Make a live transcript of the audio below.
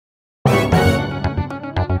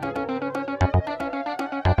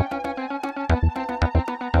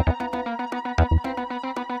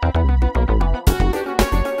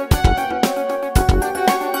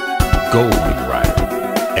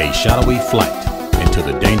flight into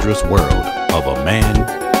the dangerous world of a man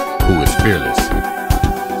who is fearless.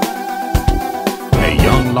 A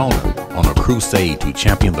young loner on a crusade to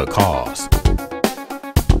champion the cause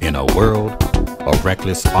in a world of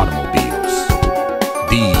reckless automobiles.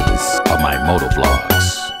 These are my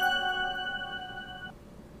motovlogs.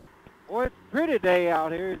 Well, it's a pretty day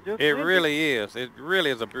out here. It really is. It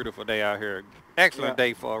really is a beautiful day out here. Excellent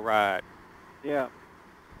day for a ride. Yeah.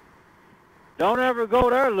 Don't ever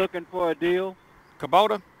go there looking for a deal.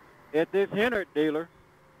 Kubota? At this Hennard dealer.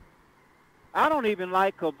 I don't even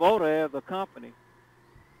like Kubota as a company.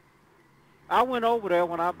 I went over there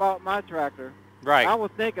when I bought my tractor. Right. I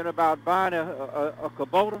was thinking about buying a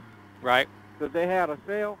Kubota. Right. Because they had a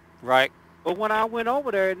sale. Right. But when I went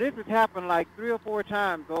over there, and this has happened like 3 or 4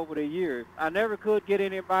 times over the years, I never could get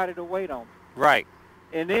anybody to wait on me. Right.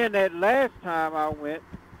 And then that last time I went,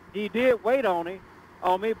 he did wait on me,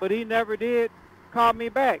 but he never did call me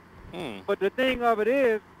back. But the thing of it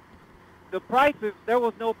is, the prices, there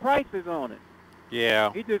was no prices on it.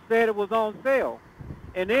 Yeah. He just said it was on sale.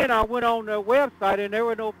 And then I went on their website, and there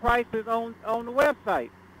were no prices on the website.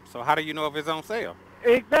 So how do you know if it's on sale?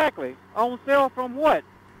 Exactly. On sale from what?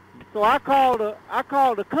 So I called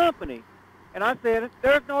the company, and I said,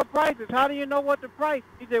 there's no prices. How do you know what the price?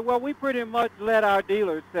 He said, well, we pretty much let our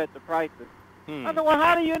dealers set the prices. I said, well,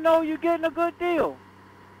 how do you know you're getting a good deal?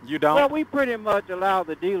 You don't? Well, we pretty much allow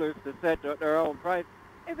the dealers to set their own price.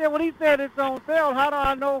 He said, well, he said it's on sale. How do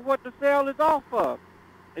I know what the sale is off of?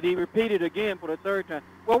 And he repeated again for the 3rd time.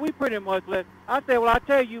 Well, we pretty much let. I said, well, I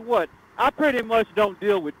tell you what, I pretty much don't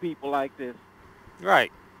deal with people like this.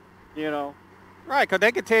 Right. You know? Right, because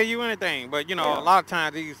they can tell you anything. But, you know, a lot of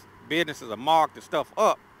times these businesses are marked the stuff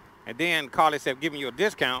up and then call themselves giving you a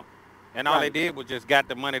discount. And all they did was just got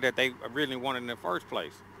the money that they originally wanted in the first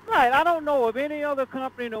place. Right. I don't know of any other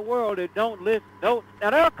company in the world that don't list. Now,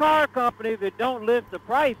 there are car companies that don't list the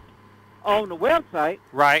price on the website.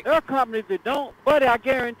 Right. There are companies that don't. But I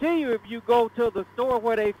guarantee you, if you go to the store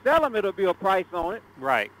where they sell them, it'll be a price on it.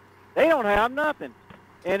 Right. They don't have nothing.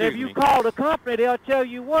 And if you me. call the company, they'll tell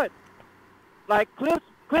you what. Like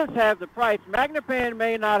Cliffs has the price. Magnapan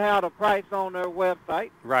may not have the price on their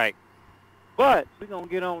website. Right. But we're gonna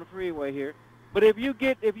get on the freeway here. But if you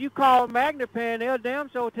call Magnapan, they'll damn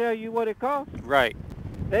sure tell you what it costs. Right.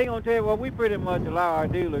 They gonna tell you, well, we pretty much allow our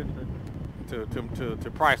dealers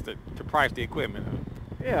to price the equipment.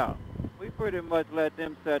 Yeah, we pretty much let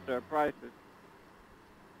them set their prices.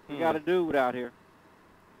 We got to do it out here.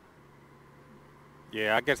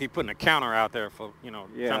 Yeah, I guess he's putting a counter out there for, you know,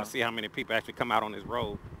 trying to see how many people actually come out on this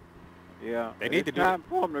road. Yeah. They need to do time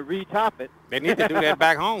for them to retop it. They need to do that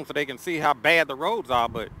back home so they can see how bad the roads are,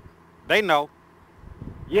 but they know.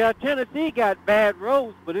 Yeah, Tennessee got bad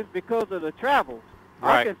roads, but it's because of the travel.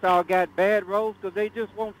 Right. Arkansas got bad roads because they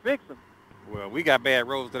just won't fix them. Well, we got bad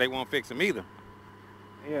roads because they won't fix them either.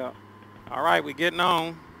 Yeah. All right, we getting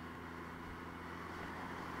on.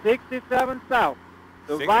 67 South,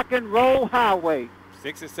 the Rock and Roll Highway.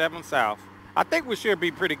 67 South. I think we should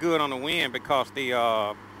be pretty good on the wind because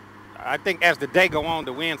I think as the day go on,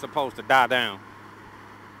 the wind's supposed to die down.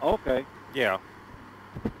 Okay. Yeah.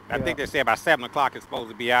 I think they say about 7 o'clock it's supposed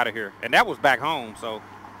to be out of here. And that was back home, so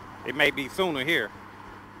it may be sooner here.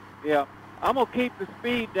 Yeah. I'm going to keep the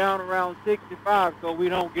speed down around 65 so we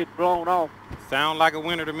don't get blown off. Sound like a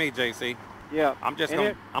winner to me, JC. Yeah. I'm just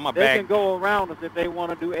going to, They can go around us if they want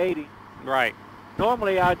to do 80. Right.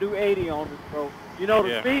 Normally I do 80 on this road. You know,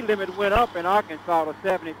 the speed limit went up in Arkansas to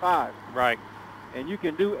 75. Right. And you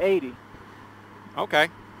can do 80. Okay.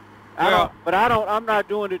 I'm not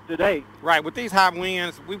doing it today. Right. With these high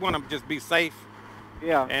winds, we want to just be safe.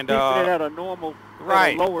 Yeah. And keeping it at a normal,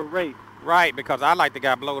 at a lower rate. Right, because I like to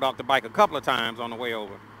got blowed off the bike a couple of times on the way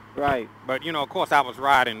over. Right. But you know, of course, I was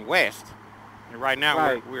riding west, and right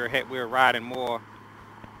now we're riding more.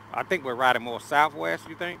 I think we're riding more southwest.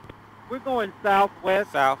 You think? We're going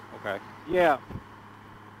southwest. South. Okay. Yeah.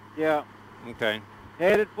 Yeah. Okay.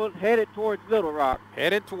 Headed towards Little Rock.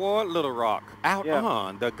 Headed toward Little Rock. Out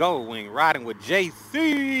on the Gold Wing, riding with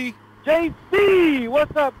JC. JC,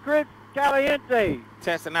 what's up, Chris Caliente?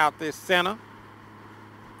 Testing out this center.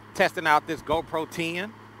 Testing out this GoPro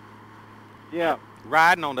 10. Yeah.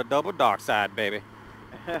 Riding on the double dark side, baby.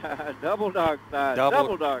 Double dark side.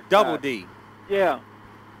 Double D. Yeah.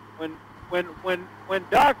 When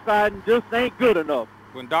dark side just ain't good enough.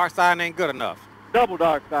 When dark side ain't good enough. Double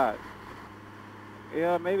dark side.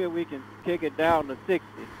 Yeah, maybe we can kick it down to 60.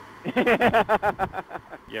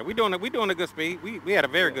 Yeah, we doing a good speed. We had a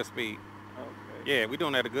very good speed. Okay. Yeah, we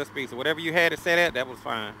doing at a good speed. So whatever you had it set at, that was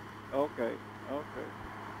fine. Okay. Okay.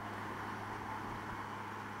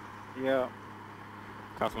 Yeah.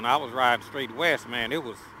 Cause when I was riding straight west, man, it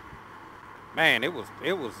was,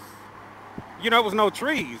 you know, it was no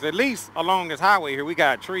trees. At least along this highway here, we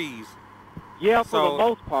got trees. Yeah, for So the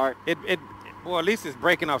most part. Well, at least it's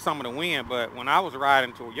breaking up some of the wind. But when I was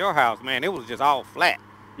riding to your house, man, it was just all flat.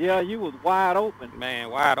 Yeah, you was wide open.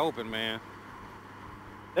 Man, wide open, man.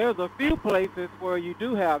 There's a few places where you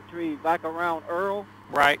do have trees, like around Earl.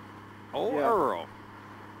 Right. Oh, Yeah. Earl.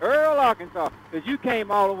 Earl, Arkansas. Because you came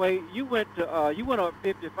all the way, you went up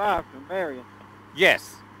 55 to Marion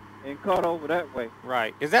Yes. and cut over that way.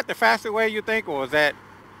 Right. Is that the faster way you think, or is that?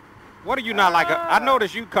 What do you not like? I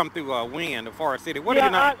noticed you come through Wynn, the Forest City. What do Yeah,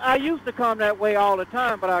 you not? I used to come that way all the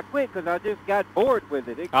time, but I quit because I just got bored with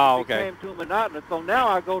it. It Okay. became too monotonous. So now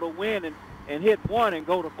I go to Wynn and hit one and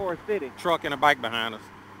go to Forest City. Truck and a bike behind us.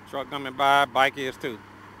 Truck coming by, bike is too.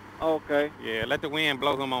 Okay. Yeah, let the wind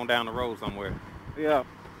blow him on down the road somewhere. Yeah.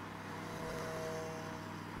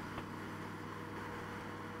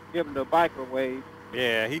 Give him the biker wave.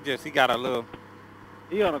 Yeah, he got a little.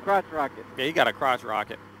 He on a crotch rocket. Yeah, he got a crotch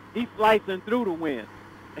rocket. He's slicing through the wind.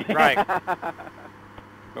 Right.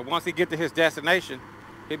 But once he get to his destination,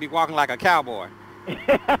 he'll be walking like a cowboy.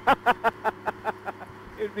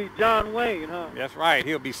 It'd be John Wayne, huh? That's right.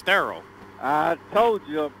 He'll be sterile. I told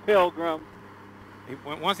you, a pilgrim.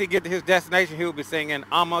 Once he get to his destination, he'll be singing,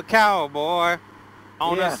 "I'm a cowboy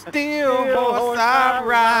on Yeah. a steel horse I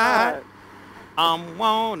ride. I'm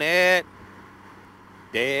wanted,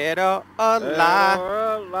 dead or alive."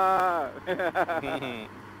 Alive.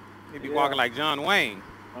 He'd be Yeah. walking like John Wayne,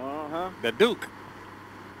 Uh-huh. the Duke.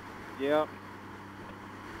 Yep.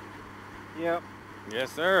 Yep.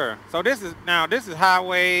 Yes, sir. So this is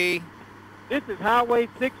Highway This is Highway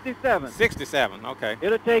 67. 67. Okay.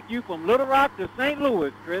 It'll take you from Little Rock to St.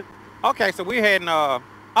 Louis, Chris. Okay, so we're heading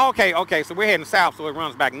okay, so we're heading south, so it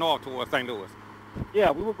runs back north towards St. Louis.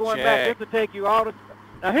 Yeah, we were going back. Check. This will take you all the...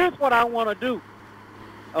 Now, here's what I want to do,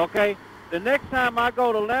 okay? The next time I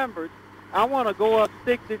go to Lambert, I want to go up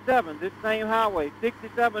 67, this same highway,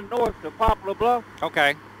 67 north to Poplar Bluff,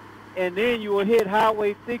 Okay. and then you will hit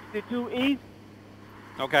Highway 62 east,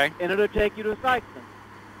 Okay. and it'll take you to Sykeston.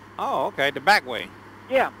 Oh, okay, the back way.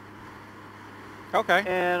 Yeah, Okay.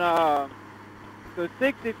 and the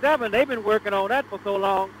 67, they've been working on that for so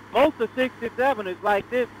long. Most of 67 is like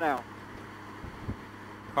this now.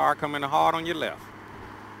 Car coming hard on your left.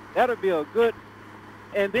 That'll be a good...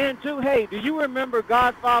 And then, too, hey, do you remember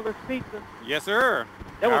Godfather's Pizza? Yes, sir.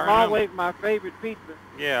 That was I remember. always my favorite pizza.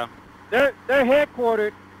 Yeah. They're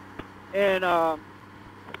headquartered in, I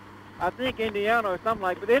think, Indiana or something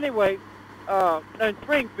like that. But anyway, in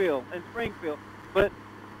Springfield. But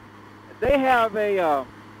they have they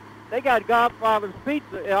got Godfather's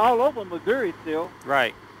Pizza all over Missouri still.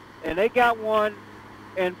 Right. And they got one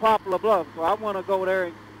in Poplar Bluff. So I want to go there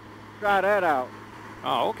and try that out.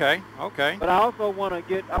 Oh, okay. Okay. But I also want to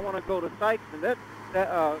go to Sykeston.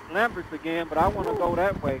 That Lambert's again, but I want to go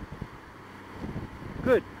that way.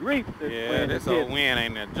 Good grief, this Yeah, wind this is old hitting. wind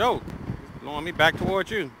ain't a joke. It's blowing me back towards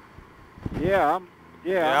you. Yeah,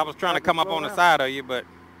 I was trying to come up on the side of you, but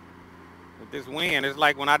with this wind, it's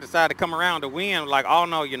like when I decided to come around, the wind was like, "Oh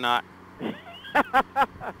no, you're not.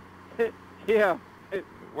 Yeah.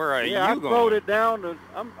 Where are Yeah, I you slowed going?" it down to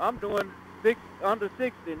I'm doing under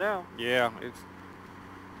 60 now. Yeah,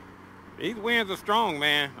 these winds are strong,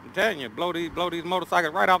 man. I'm telling you, blow these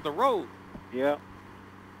motorcycles right off the road. Yeah.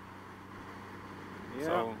 Yeah.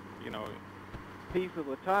 So, you know, Piece of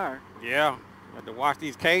a tire. yeah, you have to watch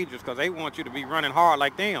these cages because they want you to be running hard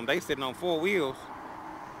like them. They sitting on 4 wheels,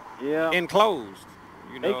 Yeah. enclosed.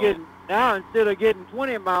 You know. They getting now, instead of getting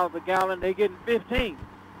 20 miles a gallon, they getting 15.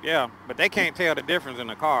 Yeah, but they can't tell the difference in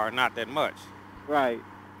the car, not that much, Right.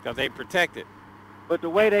 because they protect it. But the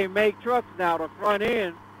way they make trucks now, the front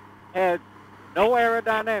end has no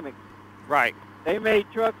aerodynamics. Right. They made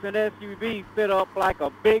trucks and SUVs fit up like a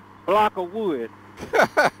big block of wood.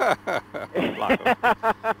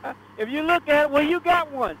 If you look at it, well, you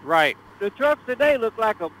got one. Right. The trucks today look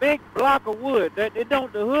like a big block of wood. The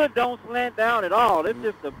hood don't slant down at all. It's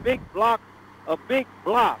just a big block.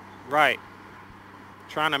 Right.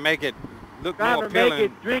 Trying to make it look Trying more to appealing.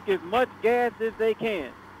 make it drink as much gas as they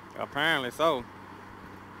can. Apparently so.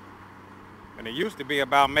 And it used to be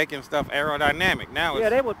about making stuff aerodynamic. Now Yeah, it's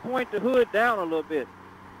they would point the hood down a little bit,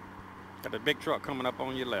 got a big truck coming up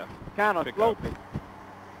on your left. kind of Pick slope up. it.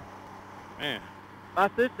 Man. My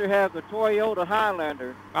sister has a Toyota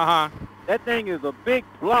Highlander. Uh-huh. That thing is a big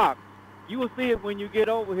block. You will see it when you get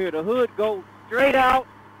over here. The hood goes straight out,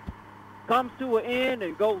 comes to an end,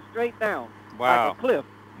 and goes straight down. Wow. Like a cliff.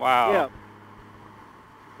 Wow. Yeah.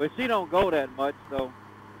 But she don't go that much, so.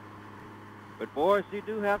 But, boys, you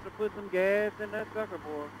do have to put some gas in that sucker,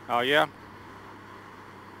 boy. Oh, yeah?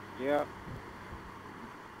 Yeah.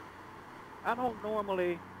 I don't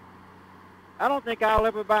think I'll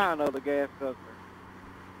ever buy another gas guzzler.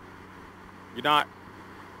 You're not?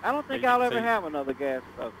 I don't think So I'll ever have another gas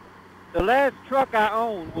guzzler. The last truck I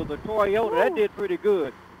owned was a Toyota. That did pretty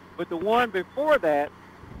good. But the one before that,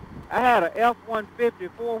 I had a F-150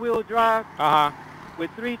 four-wheel drive Uh-huh.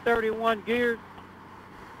 with 331 gears.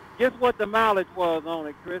 Guess what the mileage was on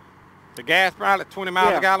it, Chris? The gas probably 20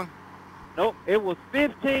 miles Yeah. a gallon? Nope, it was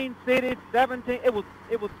 15 cities, 17. It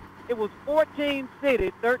was 14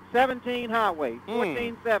 cities, 17 highways.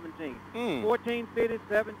 14, 17. 14 cities,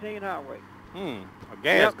 17 highways. A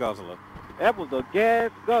gas guzzler. That was a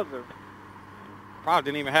gas guzzler.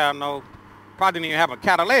 Probably didn't even have a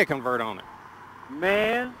catalytic converter on it.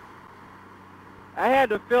 Man, I had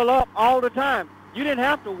to fill up all the time. You didn't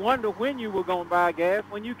have to wonder when you were going to buy gas.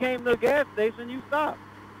 When you came to the gas station, you stopped.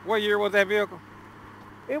 What year was that vehicle?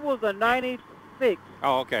 It was a 96,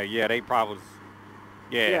 Oh, okay. Yeah, they probably was.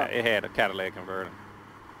 Yeah, Yeah. it had a catalytic converter.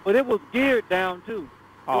 but it was geared down too.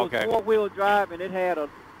 Oh, It okay. was four-wheel drive, and it had a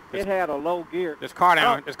low gear. This car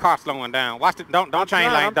down. This car slowing down. Watch it. Don't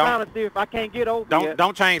change lanes. I'm trying to see if I can't get over yet.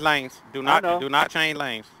 Don't change lanes. Do I know. not change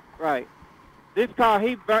lanes. Right. This car,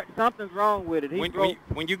 something's wrong with it. He broke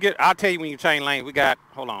When you get, I'll tell you when you change lanes. We got.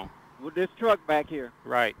 Hold on. with this truck back here.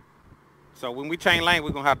 Right. So when we change lanes,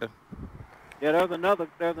 we're gonna have to. Yeah, there's another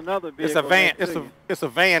vehicle. It's a van. next to you. It's a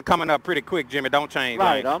van coming up pretty quick, Jimmy. Don't change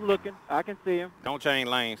Right, lanes. I'm looking. I can see him. Don't change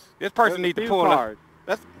lanes. This person There's needs a to few pull up. cars.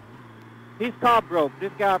 That's His car broke.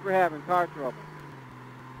 This guy for having car trouble.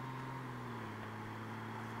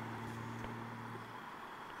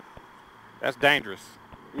 dangerous.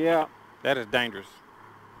 Yeah. That is dangerous.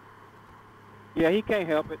 Yeah, he can't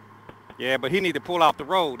help it. Yeah, but he need to pull off the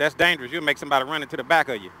road. That's dangerous. You'll make somebody run into the back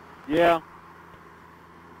of you. Yeah.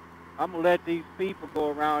 I'm going to let these people go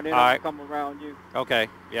around. They All don't right. come around you. Okay.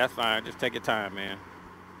 Yeah, that's fine. Just take your time, man.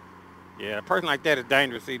 Yeah, a person like that is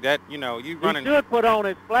dangerous. See, that, you running. He should put on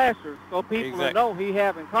his flashers so people will Exact- know he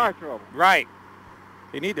having car trouble. Right.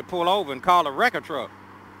 He need to pull over and call a wrecker truck.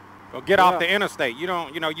 Or get off Yeah. the interstate.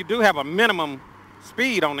 You do have a minimum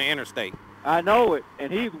speed on the interstate. I know it,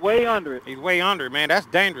 and he's way under it. He's way under it, man. That's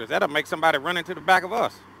dangerous. That'll make somebody run into the back of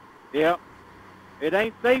us. Yeah. It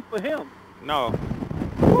ain't safe for him. No.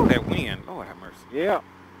 Ooh, that wind. Lord have mercy. Yeah.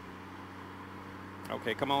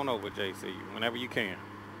 Okay, come on over, JC, whenever you can.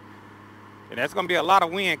 And that's going to be a lot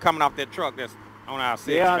of wind coming off that truck that's on our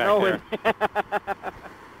six Yeah, I back know there. it.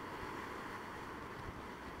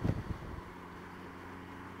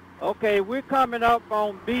 Okay, we're coming up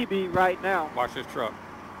on BB right now. Watch this truck.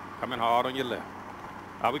 Coming hard on your left.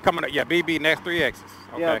 We coming up. Yeah, BB, next 3 exits.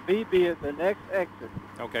 Okay. Yeah, BB is the next exit.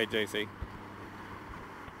 Okay, JC.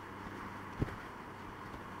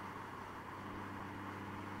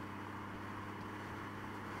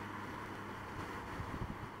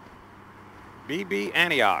 BB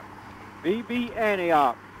Antioch. BB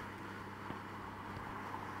Antioch.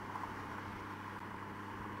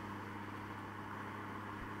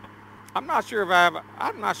 I'm not sure if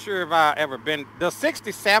I ever been. Does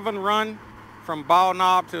 67 run from Ball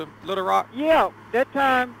Knob to Little Rock? Yeah, that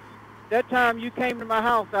time you came to my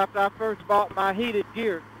house after I first bought my heated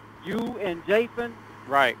gear. You and Jason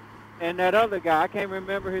Right. and that other guy, I can't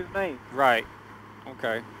remember his name. Right.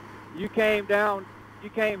 Okay. You came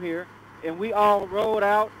here, and we all rode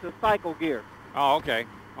out to Cycle Gear. Oh, okay.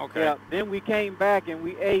 Okay. Yeah, then we came back and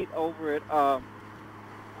we ate over at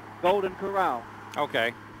Golden Corral.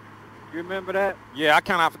 Okay. You remember that? Yeah, I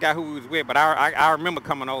kind of forgot who we was with, but I remember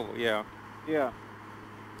coming over. Yeah. Yeah.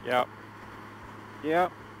 Yep. Yeah.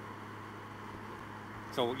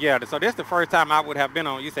 So yeah, so this is the first time I would have been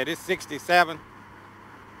on. You said it's 67.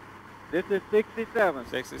 This is 67.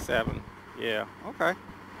 67. Yeah. Okay.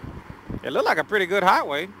 It looked like a pretty good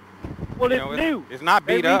highway. Well, You it's know, new. It's not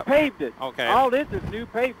beat They up. repaved it. Okay. All this is new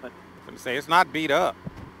pavement. I was gonna say it's not beat up.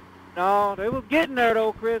 No, they was getting there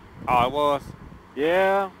though, Chris. Oh, it was.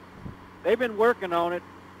 Yeah. They've been working on it.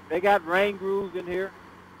 They got rain grooves in here.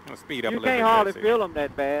 I'll speed up You a little can't bit. hardly JC. feel them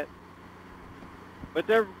that bad. But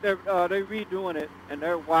they're redoing it and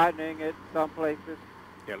they're widening it some places.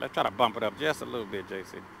 Yeah, let's try to bump it up just a little bit,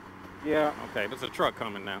 JC. Yeah. Okay, there's a truck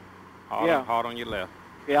coming now. Yeah. Hard on your left.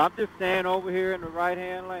 Yeah, I'm just standing over here in the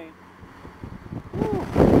right-hand lane.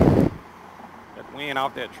 That wind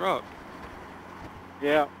off that truck.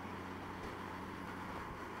 Yeah.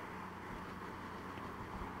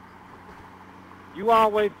 You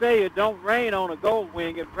always say it don't rain on a gold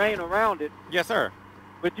wing, it rain around it. Yes, sir.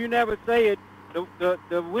 But you never say it,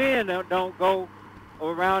 the wind don't go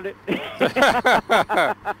around it.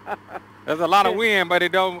 There's a lot of wind, but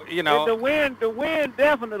it don't, you know. The wind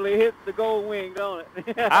definitely hits the gold wing, don't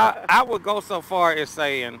it? I would go so far as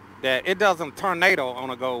saying that it doesn't tornado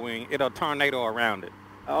on a gold wing. It'll tornado around it.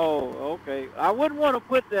 Oh, okay. I wouldn't want to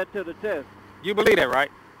put that to the test. You believe that,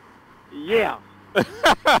 right? Yeah.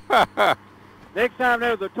 Next time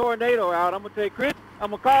there's a tornado out, I'm going to say, Chris,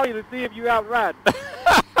 I'm going to call you to see if you out riding.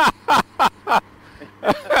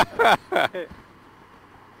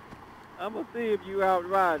 I'm going to see if you out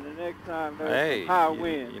riding the next time there's high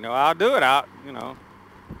wind. You know, I'll do it out, you know.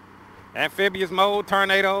 Amphibious mode,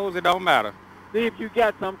 tornadoes, it don't matter. See if you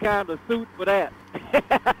got some kind of suit for that.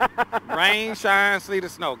 Rain, shine, sleet, or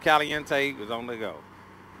snow. Caliente is on the go.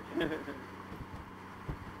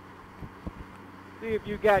 See if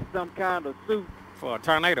you got some kind of suit. For a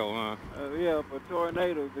tornado, huh? Yeah, for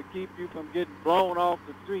tornadoes to keep you from getting blown off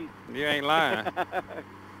the street. You ain't lying.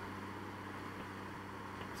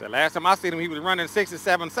 So last time I seen him, he was running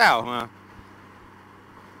 67 south, huh?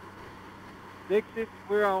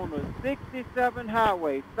 We're on the 67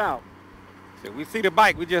 highway south. So we see the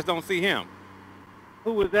bike, we just don't see him.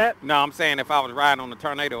 Who was that? No, I'm saying if I was riding on the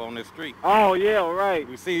tornado on this street. Oh yeah, right.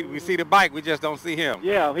 We see the bike, we just don't see him.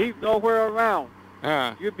 Yeah, he's nowhere around.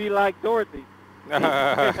 You'd be like Dorothy.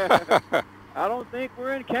 I don't think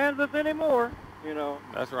we're in Kansas anymore, you know.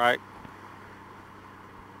 That's right.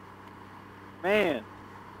 Man,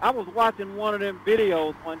 I was watching one of them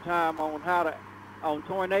videos one time on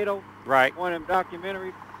tornado. Right. One of them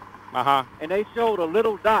documentaries. Uh-huh. And they showed a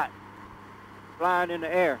little dot flying in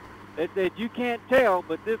the air. They said, you can't tell,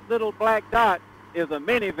 but this little black dot is a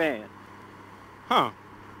minivan. Huh.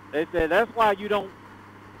 They said, that's why you don't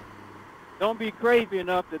be crazy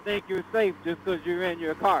enough to think you're safe just because you're in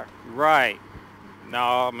your car. Right.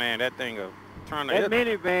 No, man, that thing will turn the... That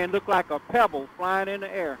minivan looked like a pebble flying in the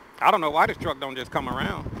air. I don't know why this truck don't just come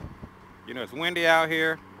around. You know, it's windy out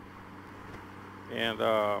here. And,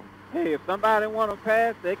 hey, if somebody want to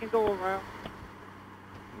pass, they can go around.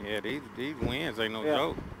 Yeah, these winds ain't no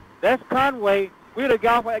joke. That's Conway. We'd have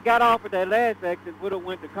got off at that last exit. Would have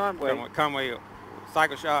went to Conway. Conway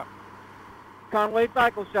Cycle Shop. Conway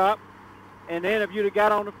Cycle Shop. And then if you'd have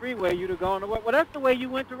got on the freeway, you'd have gone to work. Well, that's the way you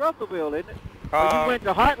went to Russellville, isn't it? You went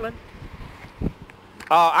to Heartland.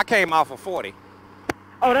 I came off of 40.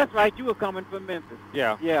 Oh, that's right. You were coming from Memphis.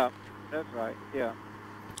 Yeah. Yeah, that's right. Yeah.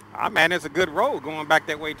 Man, it's a good road going back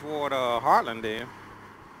that way toward Heartland then.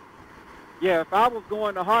 Yeah, if I was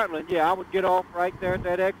going to Heartland, yeah, I would get off right there at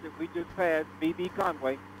that exit we just passed, BB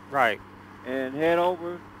Conway. Right. And head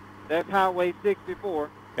over. That's Highway 64.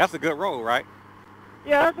 That's a good road, right?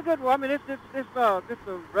 Yeah, that's a good road. I mean, it's a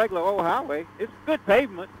regular old highway. It's good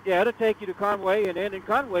pavement. Yeah, it'll take you to Conway, and then in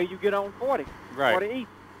Conway you get on 40. Right. 40 East.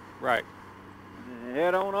 Right. And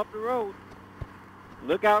head on up the road.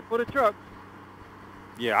 Look out for the trucks.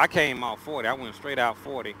 Yeah, I came off 40. I went straight out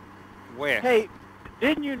 40 west. Hey,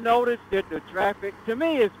 didn't you notice that the traffic, to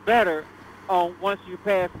me, it's better on once you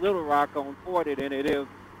pass Little Rock on 40 than it is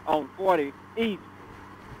on 40 East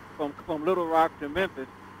from Little Rock to Memphis.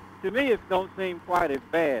 To me, it don't seem quite as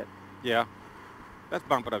bad. Yeah. Let's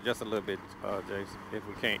bump it up just a little bit, Jason,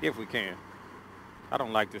 if we can. I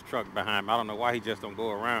don't like this truck behind me. I don't know why he just don't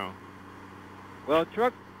go around. Well,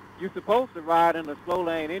 trucks, you're supposed to ride in the slow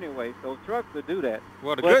lane anyway, so trucks will do that.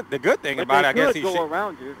 Well, the good thing about it, I guess he could go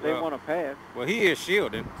around you if they want to pass. Well, he is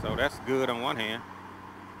shielded, so that's good on one hand.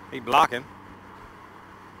 He blocking,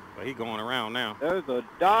 but he going around now. There's a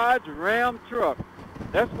Dodge Ram truck.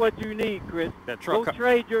 That's what you need, Chris. That truck. Go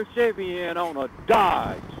trade your Chevy in on a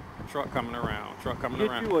Dodge. Truck coming around.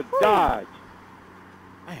 Get you a Dodge.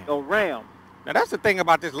 Man. A Ram. Now that's the thing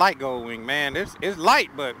about this light gold wing, man. It's light,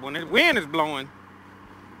 but when the wind is blowing,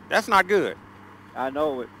 that's not good. I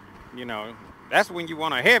know it. You know, that's when you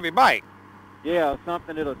want a heavy bike. Yeah,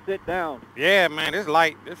 something that'll sit down. Yeah, man,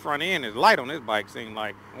 this front end is light on this bike, seems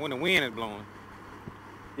like, when the wind is blowing.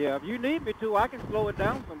 Yeah, if you need me to, I can slow it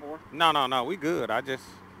down some more. No, we good.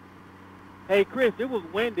 Hey, Chris, it was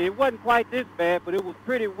windy. It wasn't quite this bad, but it was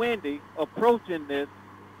pretty windy approaching this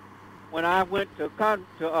when I went to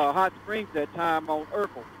Hot Springs that time on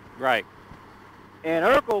Urkel. Right. And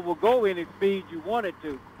Urkel will go any speed you want it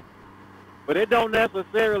to, but it don't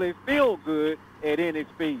necessarily feel good at any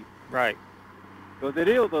speed. Right. Because it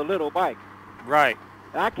is a little bike. Right.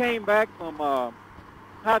 And I came back from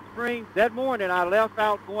Hot Springs. That morning I left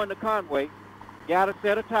out going to Conway, got a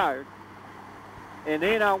set of tires, and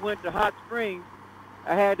then I went to Hot Springs.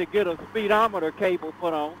 I had to get a speedometer cable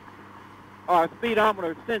put on, or a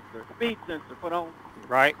speedometer speed sensor put on.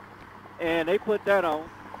 Right. And they put that on.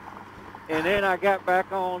 And then I got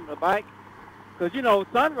back on the bike, because, you know,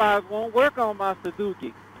 Sunrise won't work on my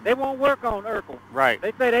Suzuki. They won't work on Urkel. Right.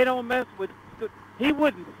 They say they don't mess with. He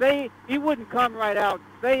wouldn't say. He wouldn't come right out and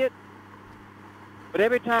say it. But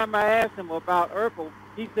every time I asked him about Urkel,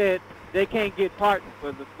 he said they can't get parts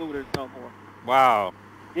for the scooters no more. Wow.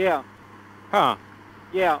 Yeah. Huh.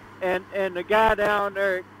 Yeah. And the guy down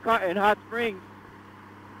there in Hot Springs,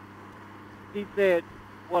 he said,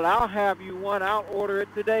 well, I'll have you one. I'll order it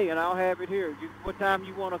today, and I'll have it here. What time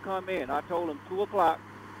you want to come in? I told him 2 o'clock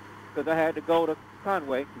because I had to go to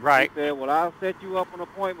Conway. Right. He said, well, I'll set you up an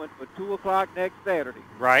appointment for 2 o'clock next Saturday.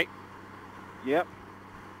 Right. Yep.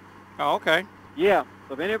 Oh, okay. Yeah.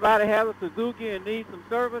 So if anybody has a Suzuki and needs some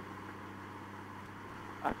service,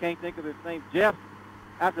 I can't think of his name. Jeff.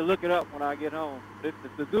 I have to look it up when I get home. It's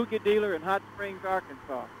the Suzuki dealer in Hot Springs,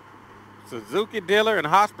 Arkansas. Suzuki dealer in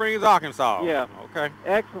Hot Springs, Arkansas. Yeah. Okay.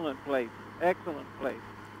 Excellent place. Excellent place.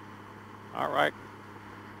 All right.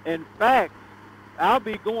 In fact, I'll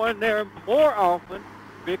be going there more often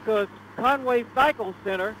because Conway Cycle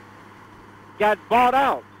Center got bought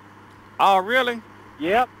out. Oh, really?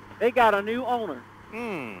 Yep. They got a new owner.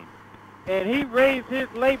 Hmm. And he raised his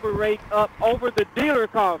labor rate up over the dealer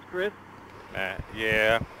cost, Chris.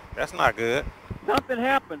 Yeah. That's not good. Something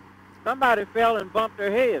happened. Somebody fell and bumped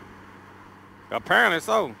their head. Apparently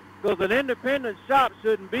so. Because an independent shop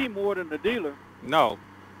shouldn't be more than the dealer. No.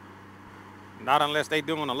 Not unless they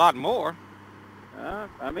doing a lot more.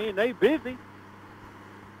 I mean, they busy.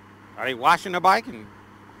 Are they washing the bike and,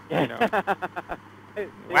 you know,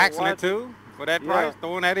 waxing it too for that price,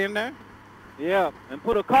 throwing that in there? Yeah, and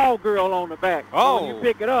put a call girl on the back. Oh. So when you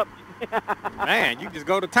pick it up. Man, you just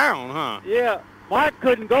go to town, huh? Yeah, Mark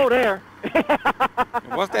couldn't go there.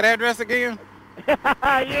 What's that address again?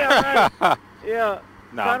 Yeah, right. Yeah.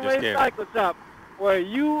 No, I'm just Conway kidding. Cycle Shop, where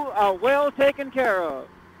you are well taken care of.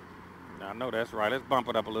 I know that's right. Let's bump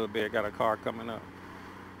it up a little bit. Got a car coming up.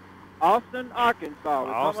 Austin, Arkansas.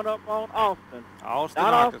 We're Austin. coming up on Austin. Austin,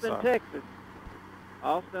 Not Arkansas. Austin, Texas.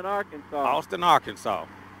 Austin, Arkansas. Austin, Arkansas.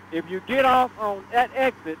 If you get off on that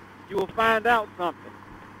exit, you will find out something.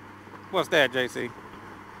 What's that, JC?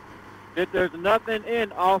 That there's nothing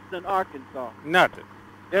in Austin, Arkansas. Nothing.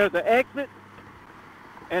 There's an exit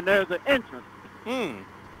and there's an entrance. Hmm.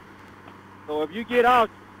 So if you get off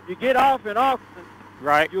in Austin,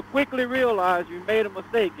 Right. you'll quickly realize you made a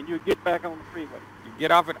mistake and you'll get back on the freeway. You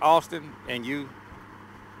get off at Austin and you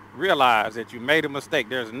realize that you made a mistake.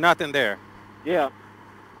 There's nothing there. Yeah.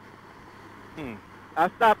 Hmm. I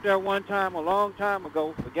stopped there one time a long time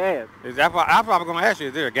ago for gas. Is that? I'm probably going to ask you,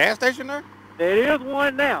 is there a gas station there? There is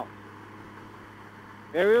one now.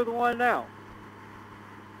 There is one now.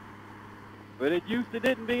 But it used to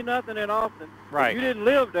didn't be nothing in Austin. Right. If you didn't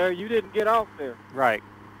live there, you didn't get off there. Right.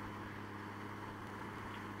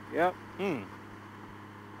 Yep. Hmm.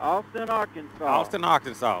 Austin, Arkansas. Austin,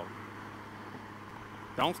 Arkansas.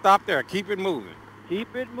 Don't stop there. Keep it moving.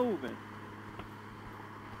 Keep it moving.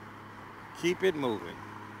 Keep it moving.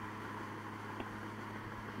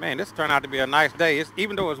 Man, this turned out to be a nice day.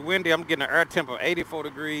 Even though it's windy, I'm getting an air temp of 84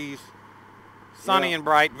 degrees, sunny and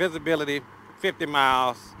bright, visibility 50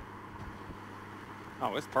 miles.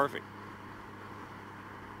 Oh, it's perfect.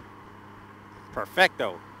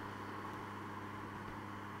 Perfecto.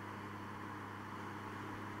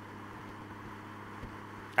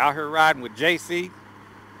 Out here riding with JC.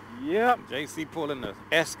 Yep. JC pulling the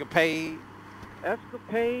Escapade,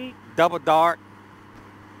 Escapade. double dark.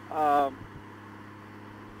 I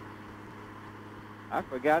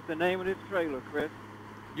forgot the name of this trailer, Chris.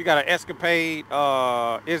 You got an Escapade.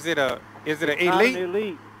 Is it an Not Elite? an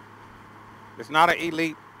Elite. It's not an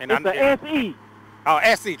Elite. And It's a SE. Oh,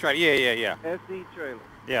 SC trailer. Yeah. SE trailer.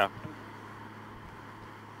 Yeah.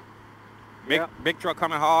 Yep. Big truck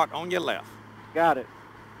coming hard on your left. Got it.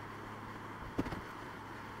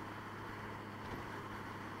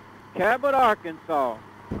 Cabot, Arkansas.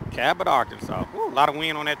 Cabot, Arkansas. Ooh, a lot of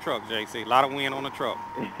wind on that truck, JC. A lot of wind on the truck.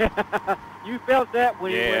 You felt that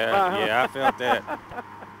when you went by, huh? Yeah, I felt that.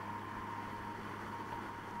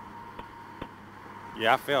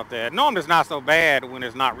 Yeah, I felt that. Normally it's not so bad when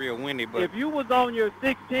it's not real windy, but If you was on your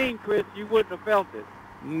 16, Chris, you wouldn't have felt it.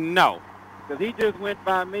 no. Because he just went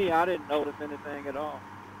by me. I didn't notice anything at all.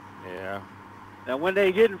 Yeah. Now, when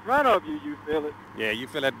they get in front of you, you feel it. Yeah, you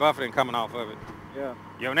feel that buffeting coming off of it. Yeah.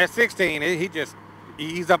 Yeah, when that 16,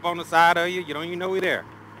 he's up on the side of you. You don't even know he's there.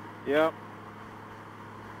 Yep.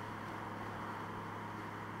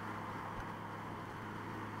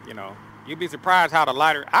 You know, you'd be surprised how the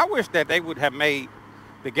lighter. I wish that they would have made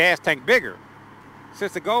the gas tank bigger.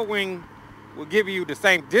 Since the Gold Wing will give you the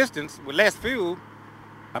same distance with less fuel,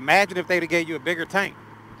 imagine if they'd have gave you a bigger tank.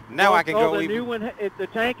 Now I can so go the even. new one, if the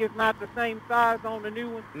tank is not the same size on the new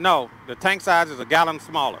one? No, the tank size is a gallon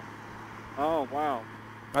smaller. Oh, wow.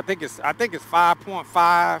 I think it's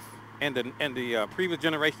 5.5, and the previous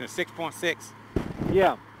generation is 6.6.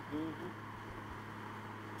 Yeah.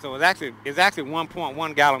 So it's actually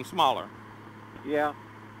 1.1 gallon smaller. Yeah.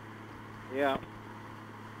 Yeah.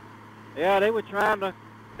 Yeah, they were trying to,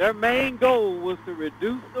 their main goal was to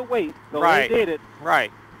reduce the weight, so Right. they did it.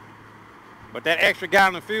 Right. But that extra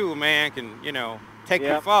gallon of fuel, man, can, take you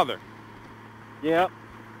Yep. further. Yeah.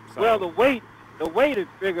 So, Well, the weight is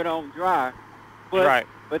figured on dry, but right.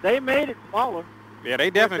 but they made it smaller. Yeah, they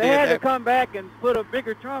But definitely they did had to that. come back and put a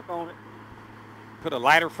bigger trunk on it. Put a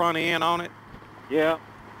lighter front end on it. Yeah.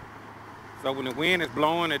 So when the wind is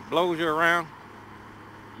blowing, it blows you around.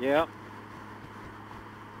 Yeah.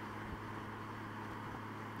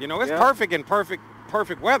 It's Yeah. perfect in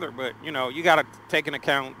perfect weather, but you got to take into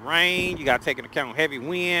account rain. You got to take into account heavy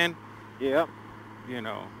wind. Yeah.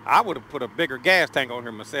 I would have put a bigger gas tank on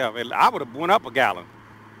here myself. I would have went up a gallon.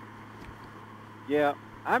 Yeah.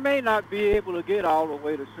 I may not be able to get all the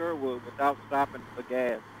way to Sherwood without stopping for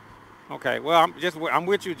gas. Okay, well, I'm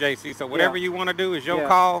with you, JC. So whatever you want to do is your Yeah.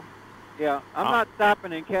 call. Yeah. I'm not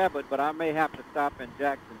stopping in Cabot, but I may have to stop in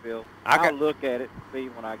Jacksonville. I'll look at it and see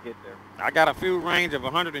when I get there. I got a fuel range of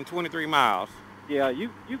 123 miles. Yeah,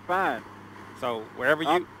 you fine. So wherever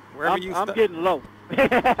you I'm getting low.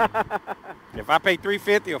 if I pay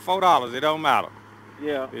 $3.50 or $4, it don't matter.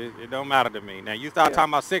 Yeah. It don't matter to me. Now you start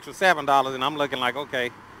talking about $6 or $7, and I'm looking like,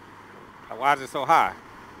 okay, why is it so high?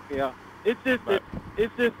 Yeah. It's just that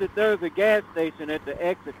there's a gas station at the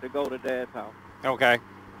exit to go to Dad's house. Okay.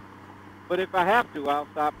 But if I have to, I'll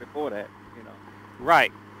stop before that.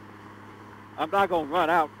 Right. I'm not gonna run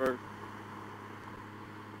out first.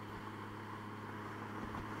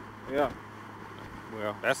 Yeah.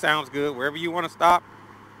 Well, that sounds good. Wherever you want to stop,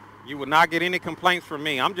 you will not get any complaints from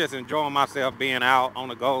me. I'm just enjoying myself being out on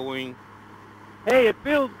the going. Hey, it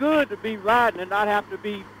feels good to be riding and not have to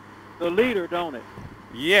be the leader, don't it?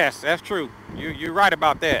 Yes, that's true. You're right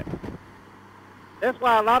about that. That's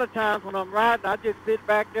why a lot of times when I'm riding, I just sit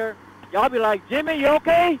back there. Y'all be like, Jimmy, you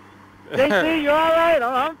okay? JC, you all right?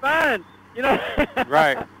 Oh, I'm fine.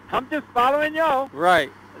 Right. I'm just following y'all.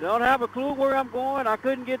 Right. I don't have a clue where I'm going. I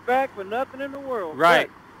couldn't get back for nothing in the world. Right.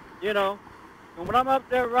 But, and when I'm up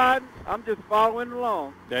there riding, I'm just following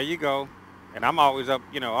along. There you go. And I'm always up,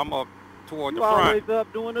 I'm up toward the You front. always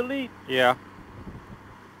up doing the lead. Yeah.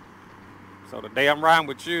 So today I'm riding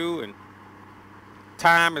with you, and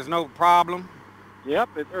time is no problem. Yep,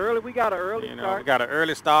 it's early. We got an early start. We got an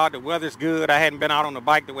early start. The weather's good. I hadn't been out on the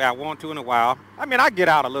bike the way I want to in a while. I mean, I get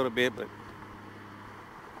out a little bit, but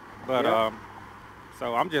Yeah.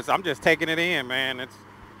 so I'm just taking it in, man.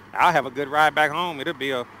 I'll have a good ride back home. It'll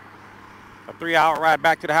be a 3-hour ride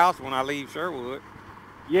back to the house when I leave Sherwood.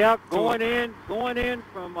 Yeah, going in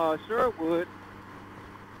from Sherwood.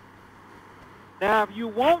 Now, if you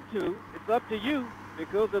want to, it's up to you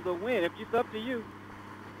because of the wind. If it's up to you,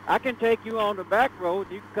 I can take you on the back road.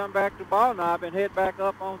 You can come back to Ball Knob and head back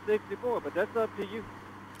up on 64, but that's up to you.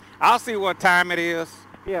 I'll see what time it is.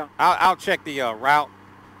 Yeah. I'll check the route.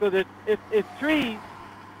 Because it's trees,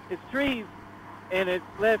 and it's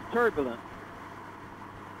less turbulent.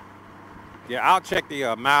 Yeah, I'll check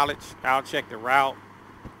the mileage. I'll check the route.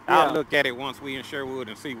 I'll Yeah. look at it once we in Sherwood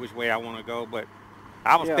and see which way I want to go. But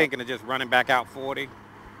I was Yeah. thinking of just running back out 40.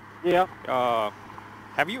 Yeah.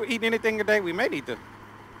 Have you eaten anything today? We may need to.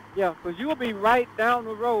 Yeah, because you'll be right down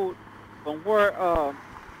the road from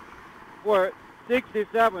where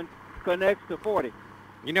 67 connects to 40.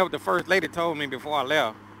 You know what the first lady told me before I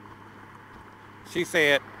left? She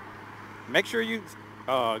said, make sure you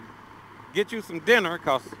get you some dinner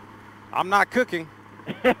because I'm not cooking.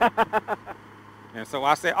 And so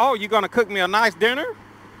I said, oh, you going to cook me a nice dinner?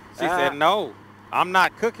 She said, no, I'm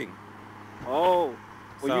not cooking. Oh, well,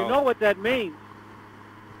 So- you know what that means.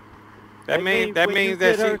 That means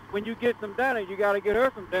when you get some dinner, you got to get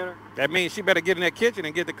her some dinner. that means she better get in that kitchen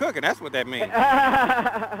and get to cooking. That's what that means.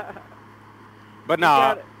 But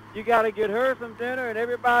no, You got to get her some dinner and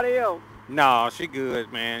everybody else. no, she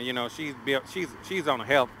good, man. She's on a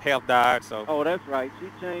health diet, so. Oh, that's right. She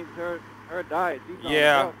changed her diet. She's on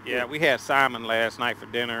Yeah, health yeah. food. We had salmon last night for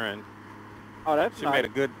dinner, and Oh, that's she nice. made a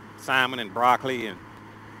good salmon and broccoli, and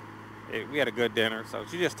we had a good dinner. So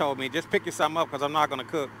she just told me, just pick you something up because I'm not going to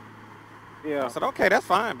cook. Yeah. I said, okay, that's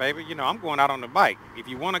fine, baby. I'm going out on the bike. If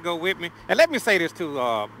you want to go with me. And let me say this too,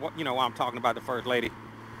 while I'm talking about the first lady.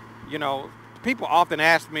 People often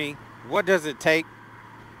ask me, what does it take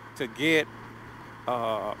to get,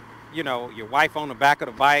 your wife on the back of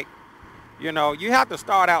the bike? You know, you have to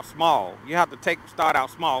start out small. You have to start out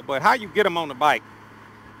small. But how you get them on the bike?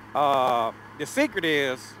 The secret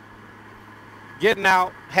is getting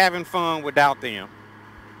out, having fun without them.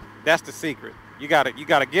 That's the secret. You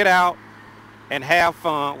gotta get out and have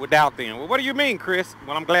fun without them. Well, what do you mean, Chris?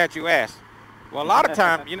 Well, I'm glad you asked. Well, a lot of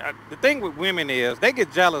times, you know, the thing with women is they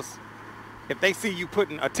get jealous if they see you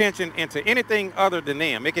putting attention into anything other than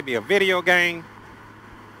them. It could be a video game.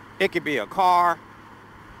 It could be a car.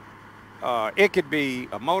 It could be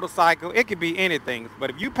a motorcycle. It could be anything.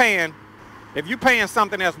 But if you paying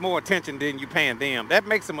something that's more attention than you paying them, that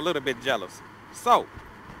makes them a little bit jealous. So,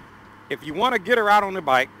 if you want to get her out on the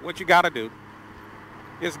bike, what you got to do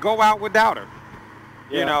is go out without her.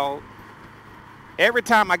 Yeah. You know, every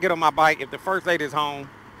time I get on my bike, if the first lady's home,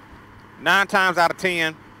 9 times out of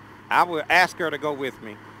 10, I will ask her to go with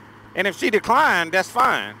me. And if she declined, that's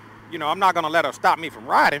fine. You know, I'm not going to let her stop me from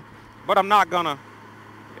riding, but I'm not going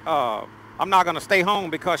to stay home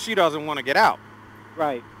because she doesn't want to get out.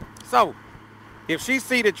 Right. So, if she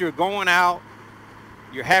see that you're going out,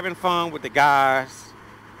 you're having fun with the guys,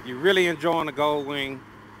 you're really enjoying the Gold Wing,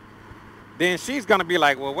 then she's going to be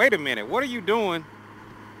like, well, wait a minute, what are you doing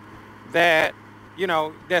that, you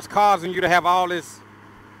know, that's causing you to have all this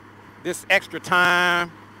extra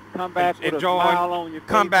time? Come back with a smile on your face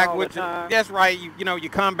come back all with the time. That's right. You know, you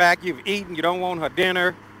come back, you've eaten, you don't want her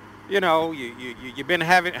dinner. You know, you've been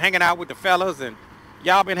hanging out with the fellas and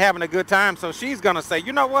y'all been having a good time. So she's going to say,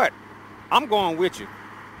 you know what? I'm going with you.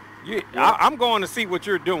 I'm going to see what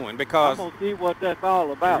you're doing because I'm going to see what that's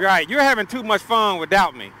all about. Right. You're having too much fun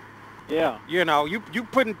without me. Yeah. You know, you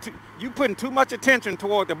putting too much attention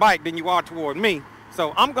toward the bike than you are toward me.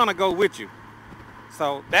 So I'm going to go with you.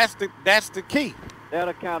 So that's the key.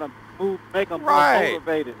 That'll kind of make them more Right.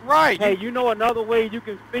 motivated. Right. Hey, you know another way you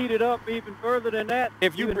can speed it up even further than that?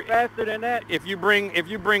 Even faster than that? If you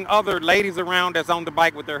bring other ladies around that's on the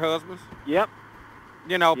bike with their husbands. Yep.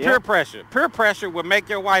 You know, Yep. peer pressure. Peer pressure will make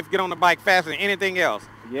your wife get on the bike faster than anything else.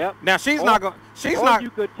 Yep. Now she's Or- not going. You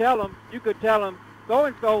could tell them so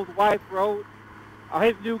and so's wife rode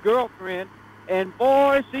his new girlfriend, and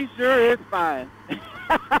boy, she sure is fine.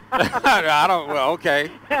 I don't. Well,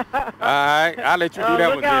 okay. All right. I'll let you do that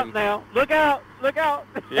look with out him. now. Look out. Look out.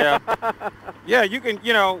 Yeah. Yeah. You can.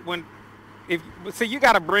 You know see, you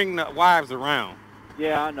got to bring the wives around.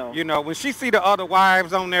 Yeah, I know. You know, when she see the other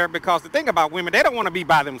wives on there, because the thing about women, they don't want to be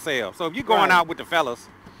by themselves. So if you're going Right. out with the fellas,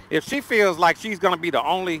 if she feels like she's going to be the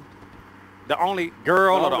only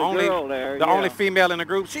girl or the only girl there, the yeah. only female in the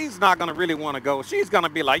group, she's not going to really want to go. She's going to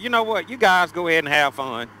be like, you know what, you guys go ahead and have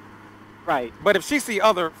fun. Right. But if she see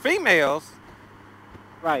other females,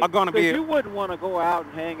 Right. are gonna be- You wouldn't want to go out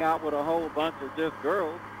and hang out with a whole bunch of just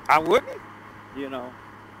girls, I wouldn't. you know.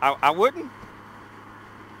 I wouldn't.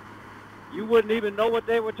 You wouldn't even know what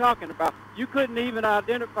they were talking about. You couldn't even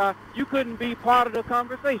identify. You couldn't be part of the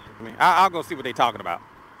conversation. I mean, I'll go see what they're talking about.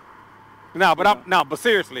 No, but but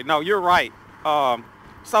seriously, no, you're right.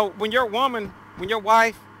 So when your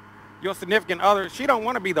wife, your significant other, she don't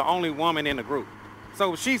want to be the only woman in the group.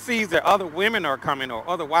 So if she sees that other women are coming or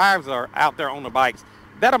other wives are out there on the bikes,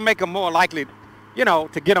 that'll make them more likely, you know,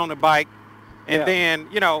 to get on the bike. And Yeah. then,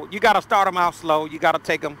 you know, you got to start them out slow. You got to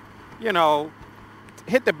take them, you know,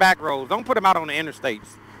 hit the back roads. Don't put them out on the interstates.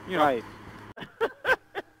 You know. Right.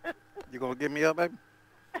 You gonna give me up, baby?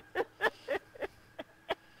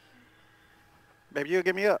 Baby, you'll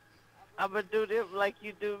give me up. I'm going to do them like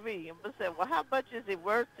you do me. I'm going to say, well, how much is it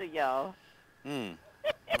worth to y'all?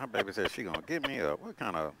 My baby said she gonna give me up. What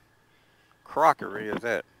kind of crockery is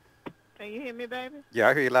that? Can you hear me, baby? Yeah,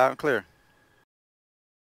 I hear you loud and clear.